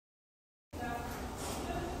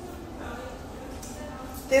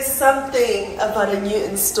There's something about a new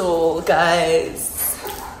install, guys.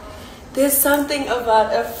 There's something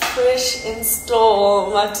about a fresh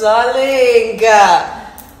install, my darling.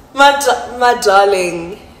 My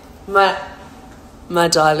darling. My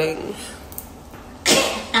darling.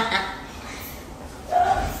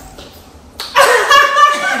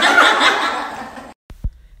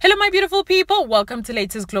 Hello my beautiful people, welcome to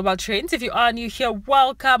latest global trends. If you are new here,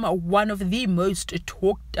 welcome. One of the most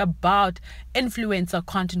talked about influencer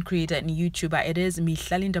content creator and YouTuber, it is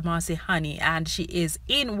Mihlali Ndamase honey, and she is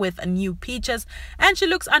in with new pictures and she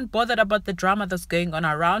looks unbothered about the drama that's going on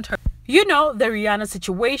around her. You know, the Rihanna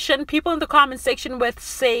situation. People in the comment section were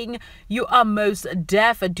saying you are most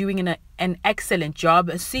deaf, doing an excellent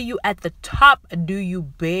job. See you at the top. Do you,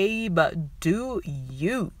 babe? Do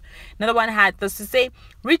you? Another one had this to say,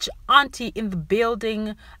 rich auntie in the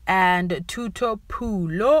building, and Tuto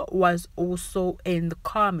Pulo was also in the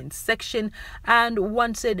comment section, and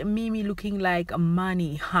one said Mimi looking like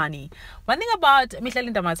money honey. One thing about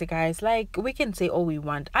Mihlali Ndamase, guys, like, we can say all we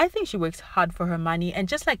want, I think she works hard for her money, and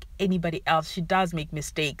just like anybody else, she does make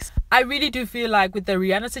mistakes. I really do feel like with the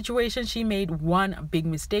Rihanna situation, she made one big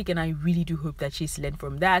mistake, and I really do hope that she's learned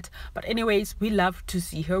from that. But anyways, we love to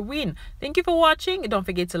see her win. Thank you for watching. Don't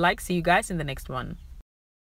forget to like. See you guys in the next one.